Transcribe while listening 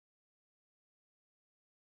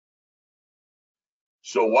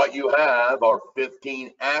So what you have are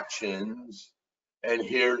 15 actions, and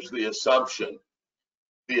here's the assumption.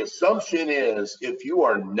 The assumption is if you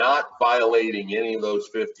are not violating any of those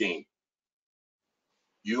 15,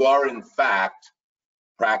 you are in fact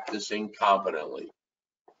practicing competently.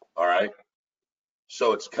 All right.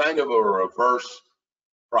 So it's kind of a reverse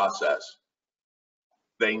process.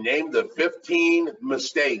 They named the 15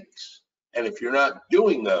 mistakes, and if you're not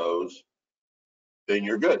doing those, then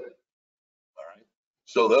you're good. All right.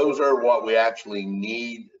 So those are what we actually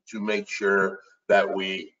need to make sure that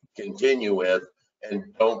we continue with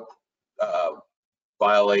and don't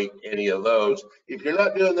violate any of those. If you're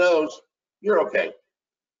not doing those, you're okay.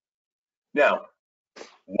 Now,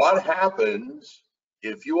 what happens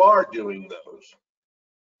if you are doing those?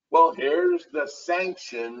 Well, here's the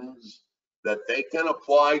sanctions that they can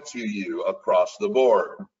apply to you across the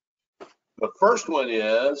board. The first one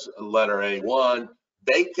is letter A1.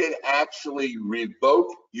 They can actually revoke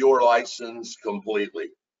your license completely.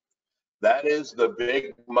 That is the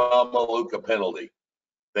big Mama Luca penalty.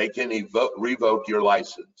 They can revoke your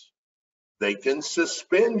license. They can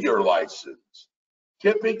suspend your license.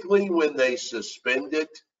 Typically, when they suspend it,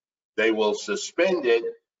 they will suspend it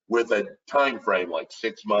with a time frame like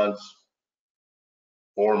 6 months,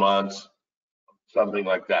 4 months, something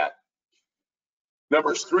like that.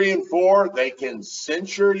 Numbers 3 and 4, they can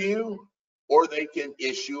censure you or they can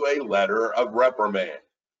issue a letter of reprimand.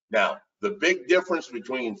 Now, the big difference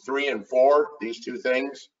between 3 and 4, these two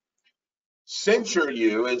things, censure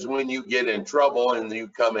you is when you get in trouble and you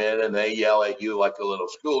come in and they yell at you like a little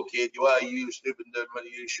school kid. Well, you stupid,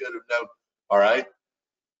 you should have known. All right.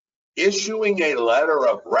 Issuing a letter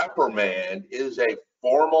of reprimand is a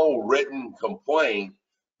formal written complaint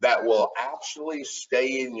that will actually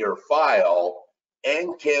stay in your file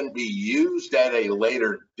and can be used at a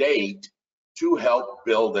later date to help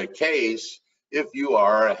build a case if you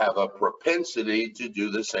have a propensity to do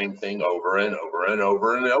the same thing over and over and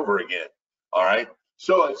over and over again. All right.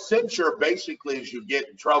 So a censure basically is you get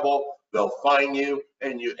in trouble, they'll fine you,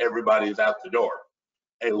 and everybody's out the door.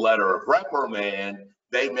 A letter of reprimand,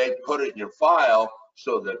 they may put it in your file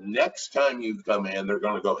so that next time you come in, they're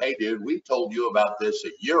going to go, hey, dude, we told you about this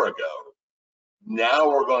a year ago. Now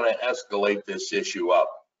we're going to escalate this issue up.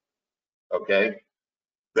 Okay.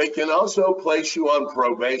 They can also place you on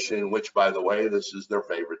probation, which, by the way, this is their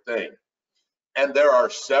favorite thing. And there are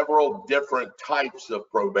several different types of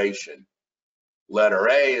probation. Letter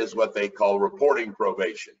A is what they call reporting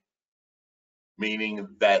probation, meaning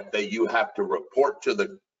that you have to report to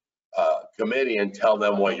the committee and tell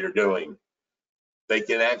them what you're doing. They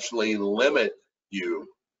can actually limit you.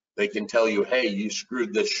 They can tell you, hey, you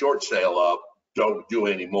screwed this short sale up, don't do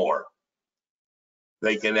any more.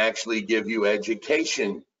 They can actually give you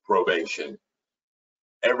education probation.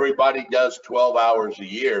 Everybody does 12 hours a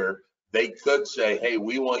year. They could say, hey,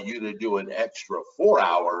 we want you to do an extra 4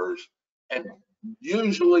 hours. And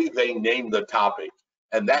usually they name the topic.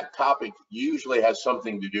 And that topic usually has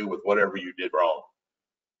something to do with whatever you did wrong.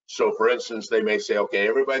 So for instance, they may say, okay,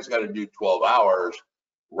 everybody's got to do 12 hours.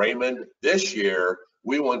 Raymond, this year,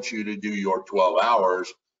 we want you to do your 12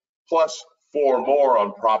 hours plus 4 more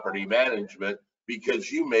on property management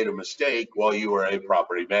because you made a mistake while you were a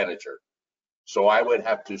property manager. So I would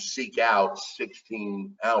have to seek out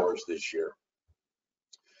 16 hours this year.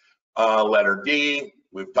 Letter D,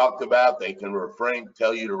 we've talked about, they can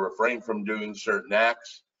tell you to refrain from doing certain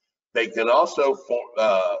acts. They can also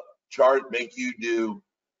make you do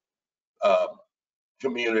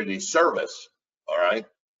community service, all right?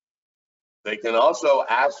 They can also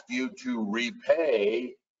ask you to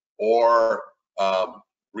repay or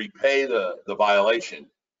repay the violation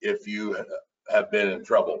if you have been in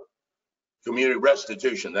trouble. Community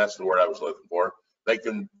restitution, that's the word I was looking for. They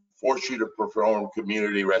can force you to perform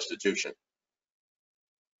community restitution.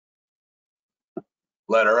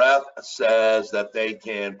 Letter F says that they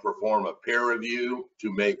can perform a peer review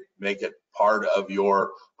to make it part of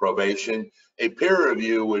your probation. A peer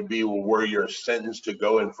review would be where you're sentenced to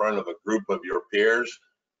go in front of a group of your peers.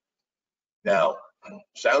 Now,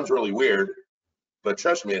 sounds really weird, but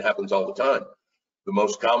trust me, it happens all the time. The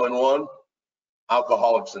most common one,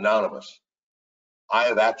 Alcoholics Anonymous. I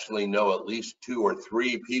have actually know at least 2 or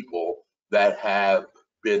 3 people that have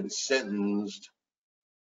been sentenced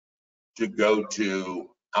to go to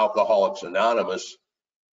Alcoholics Anonymous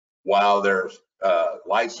while their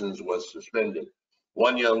license was suspended.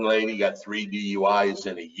 One young lady got 3 DUIs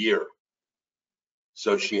in a year.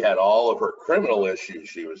 So she had all of her criminal issues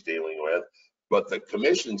she was dealing with, but the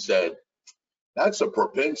commission said, that's a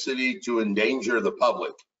propensity to endanger the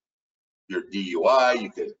public. Your DUI, you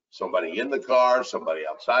could somebody in the car, somebody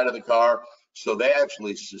outside of the car. So they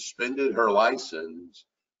actually suspended her license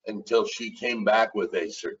until she came back with a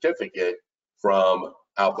certificate from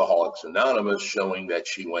Alcoholics Anonymous showing that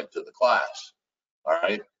she went to the class. All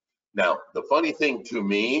right. Now, the funny thing to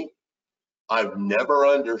me, I've never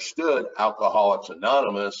understood Alcoholics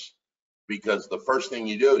Anonymous, because the first thing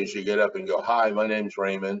you do is you get up and go, "Hi, my name's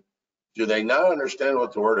Raymond." Do they not understand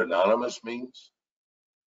what the word anonymous means?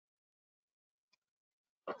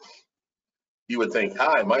 You would think,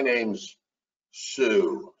 "Hi, my name's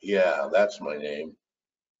Sue." Yeah, that's my name,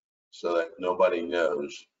 so that nobody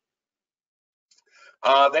knows.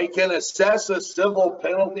 They can assess a civil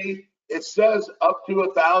penalty. It says up to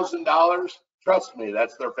 $1,000. Trust me,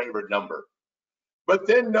 that's their favorite number. But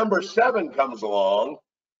then number 7 comes along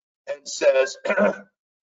and says,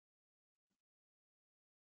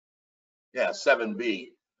 yeah,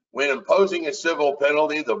 7B, when imposing a civil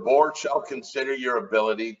penalty, the board shall consider your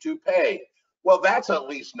ability to pay. Well, that's at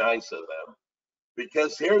least nice of them,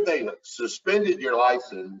 because here they suspended your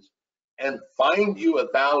license and fined you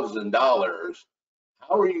 $1,000.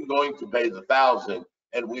 How are you going to pay the $1,000?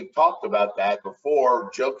 And we've talked about that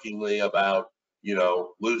before, jokingly, about, you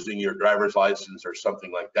know, losing your driver's license or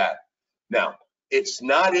something like that. Now, it's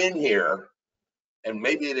not in here, and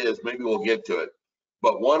maybe it is, maybe we'll get to it.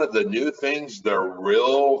 But one of the new things they're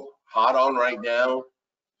real hot on right now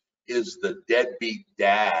is the deadbeat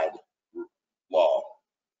dad law.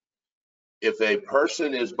 If a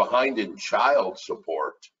person is behind in child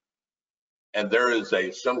support, and there is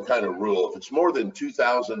some kind of rule, if it's more than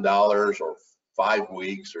 $2,000 or 5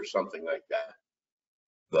 weeks or something like that,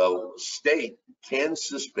 the state can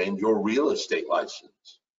suspend your real estate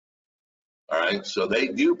license. All right, so they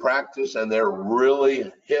do practice, and they're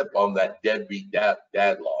really hip on that deadbeat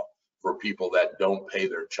dad law for people that don't pay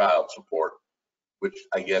their child support, which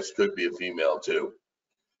I guess could be a female too.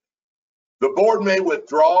 The board may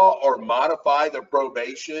withdraw or modify the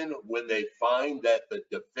probation when they find that the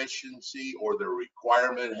deficiency or the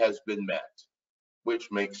requirement has been met,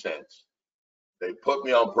 which makes sense. They put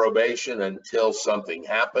me on probation until something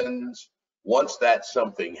happens. Once that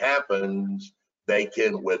something happens, they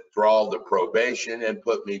can withdraw the probation and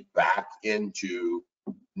put me back into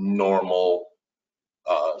normal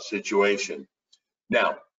situation.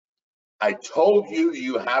 Now, I told you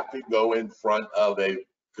you have to go in front of a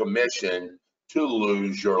commission to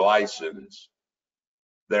lose your license.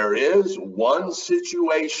 There is one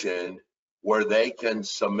situation where they can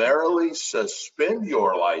summarily suspend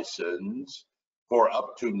your license for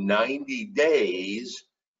up to 90 days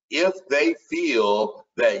if they feel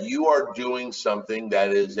that you are doing something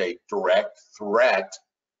that is a direct threat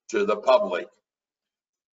to the public.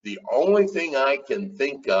 The only thing I can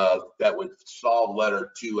think of that would solve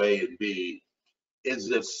letter 2A and B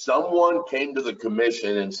is if someone came to the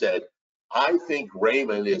commission and said, "I think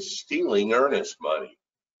Raymond is stealing earnest money.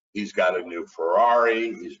 He's got a new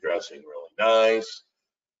Ferrari, he's dressing really nice."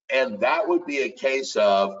 And that would be a case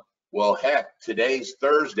of, well, heck, today's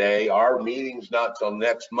Thursday, our meeting's not till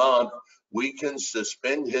next month. We can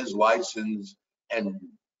suspend his license and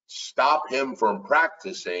stop him from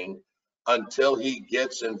practicing until he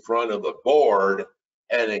gets in front of the board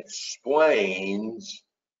and explains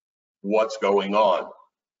what's going on.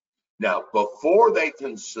 Now, before they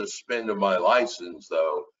can suspend my license,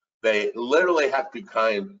 though, they literally have to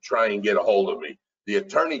try and get a hold of me. The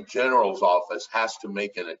Attorney General's office has to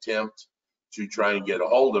make an attempt to try and get a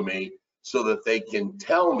hold of me so that they can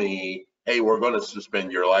tell me, "Hey, we're going to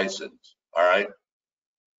suspend your license." All right.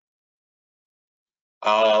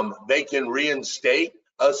 They can reinstate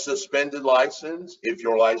a suspended license if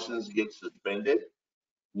your license gets suspended.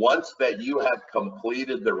 Once that you have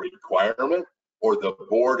completed the requirement or the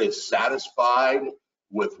board is satisfied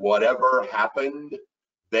with whatever happened,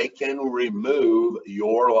 they can remove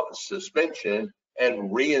your suspension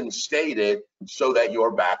and reinstate it so that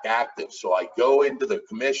you're back active. So I go into the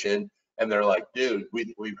commission and they're like, "Dude,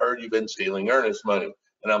 we've heard you've been stealing earnest money."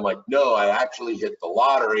 And I'm like, "No, I actually hit the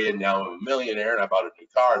lottery and now I'm a millionaire and I bought a new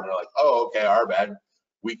car." And they're like, "Oh, okay, our bad.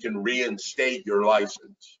 We can reinstate your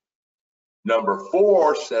license." Number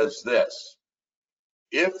 4 says this: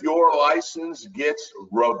 if your license gets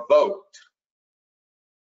revoked,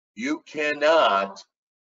 you cannot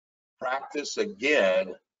practice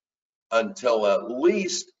again until at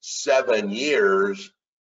least 7 years,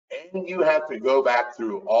 and you have to go back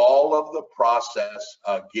through all of the process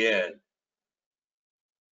again.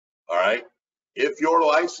 All right. If your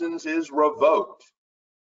license is revoked,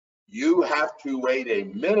 you have to wait a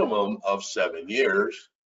minimum of 7 years,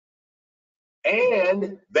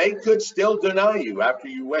 and they could still deny you after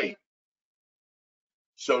you wait.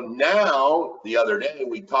 So now, the other day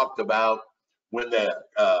we talked about when the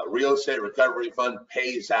real estate recovery fund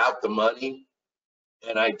pays out the money,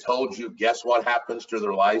 and I told you, guess what happens to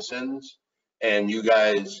their license? And you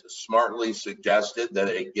guys smartly suggested that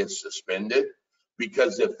it gets suspended,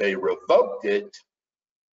 because if they revoked it,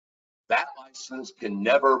 that license can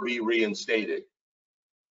never be reinstated.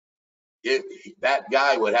 That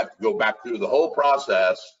guy would have to go back through the whole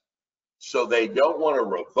process. So they don't want to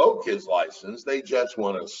revoke his license. They just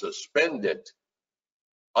want to suspend it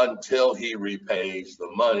until he repays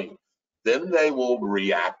the money. Then they will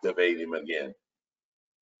reactivate him again.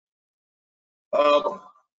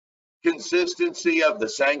 Consistency of the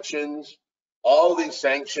sanctions. All these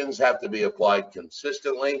sanctions have to be applied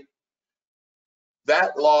consistently.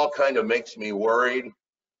 That law kind of makes me worried,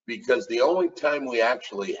 because the only time we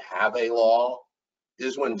actually have a law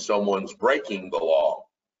is when someone's breaking the law.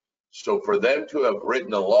 So for them to have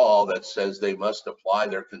written a law that says they must apply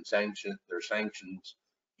their sanctions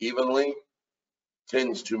evenly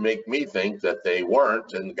tends to make me think that they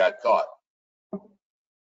weren't and got caught. All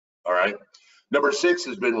right. Number 6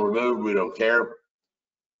 has been removed. We don't care.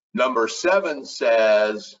 Number 7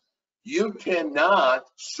 says you cannot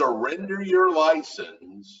surrender your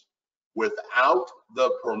license without the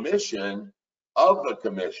permission of the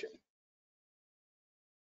commission.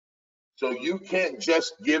 So you can't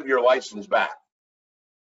just give your license back.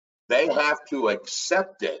 They have to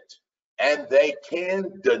accept it, and they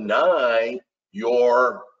can deny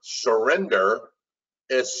your surrender,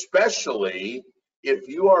 especially if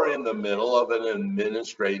you are in the middle of an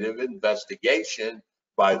administrative investigation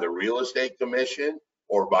by the Real Estate Commission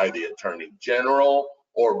or by the Attorney General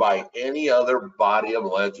or by any other body of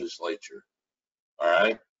legislature. All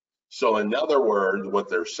right. So in other words, what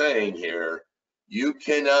they're saying here, you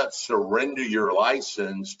cannot surrender your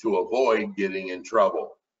license to avoid getting in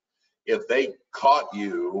trouble. If they caught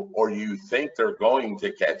you, or you think they're going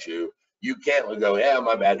to catch you, you can't go, yeah,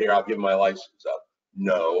 my bad, here, I'll give my license up.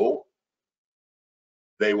 No,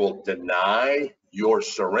 they will deny your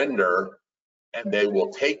surrender, and they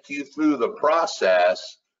will take you through the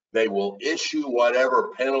process. They will issue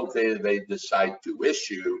whatever penalty they decide to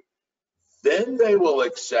issue. Then they will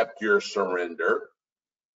accept your surrender.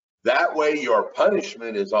 That way your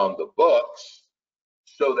punishment is on the books,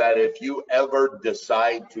 so that if you ever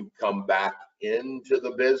decide to come back into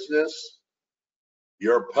the business,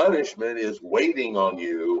 your punishment is waiting on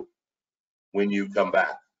you when you come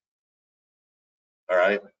back. All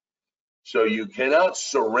right. So you cannot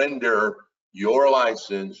surrender your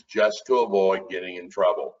license just to avoid getting in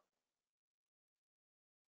trouble.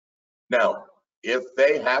 Now, if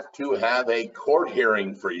they have to have a court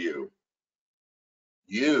hearing for you,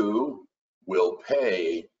 you will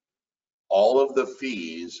pay all of the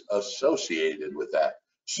fees associated with that.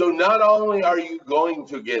 So not only are you going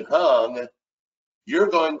to get hung, you're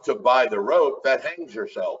going to buy the rope that hangs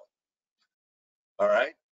yourself. All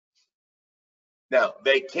right. Now,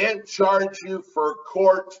 they can't charge you for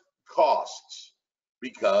court costs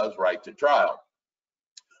because right to trial,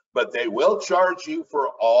 but they will charge you for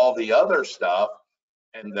all the other stuff.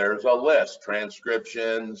 And there's a list: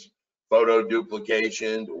 transcriptions, photo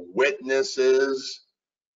duplication, witnesses,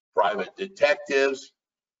 private detectives,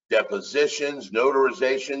 depositions,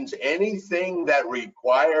 notarizations, anything that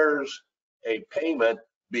requires a payment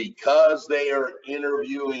because they are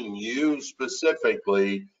interviewing you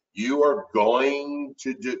specifically, you are going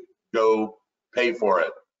to go pay for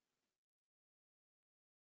it.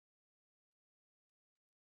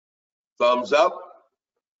 Thumbs up?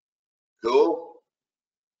 Cool.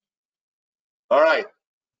 All right.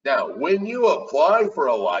 Now, when you apply for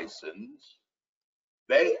a license,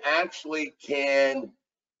 they actually can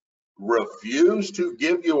refuse to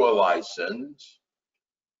give you a license,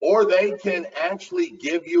 or they can actually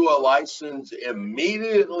give you a license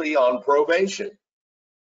immediately on probation.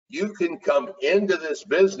 You can come into this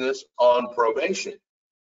business on probation.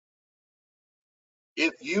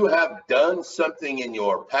 If you have done something in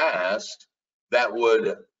your past that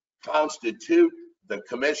would constitute the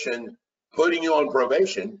commission putting you on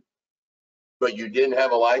probation, but you didn't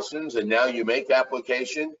have a license and now you make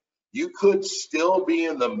application, you could still be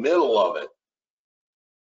in the middle of it.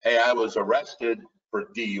 Hey, I was arrested for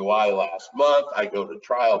DUI last month. I go to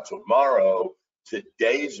trial tomorrow.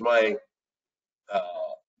 Today's my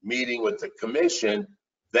meeting with the commission.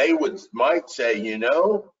 They might say, you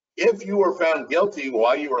know, if you were found guilty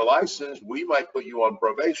while you were licensed, we might put you on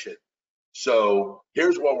probation. So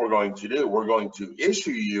here's what we're going to do. We're going to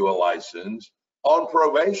issue you a license on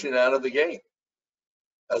probation out of the gate,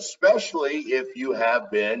 especially if you have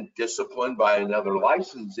been disciplined by another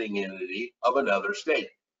licensing entity of another state.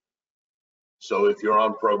 So if you're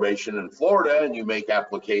on probation in Florida and you make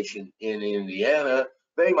application in Indiana,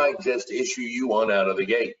 they might just issue you one out of the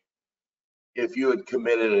gate. If you had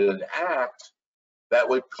committed an act that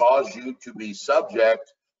would cause you to be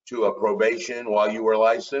subject to a probation while you were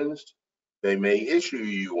licensed, they may issue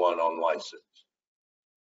you one on license.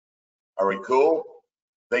 Are we cool?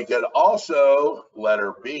 They could also,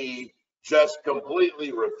 letter B, just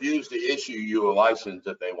completely refuse to issue you a license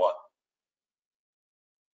if they want.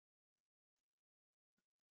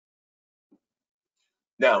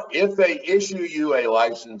 Now, if they issue you a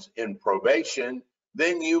license in probation,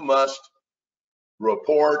 then you must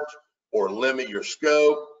report or limit your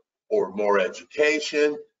scope or more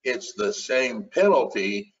education. It's the same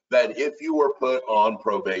penalty that if you were put on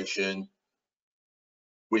probation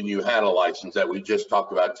when you had a license that we just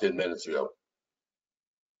talked about 10 minutes ago.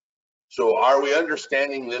 So are we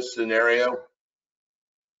understanding this scenario?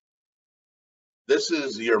 This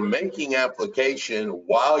is you're making application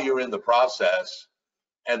while you're in the process,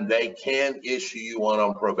 and they can issue you one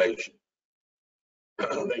on probation.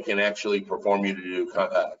 They can actually perform you to do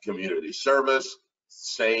community service,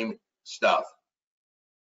 same stuff.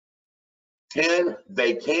 10,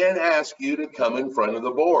 they can ask you to come in front of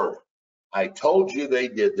the board. I told you they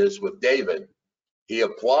did this with David. He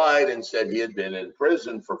applied and said he had been in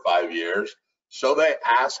prison for 5 years, so they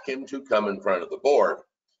asked him to come in front of the board.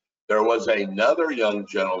 There was another young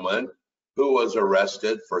gentleman who was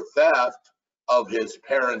arrested for theft of his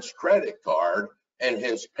parents' credit card, and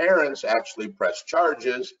his parents actually pressed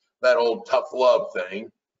charges, that old tough love thing,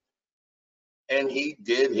 and he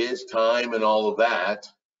did his time and all of that.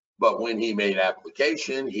 But when he made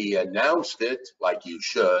application, he announced it like you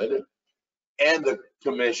should, and the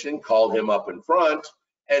commission called him up in front,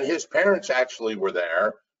 and his parents actually were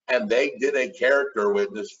there, and they did a character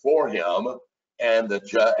witness for him, and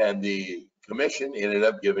the commission ended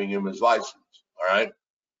up giving him his license. All right.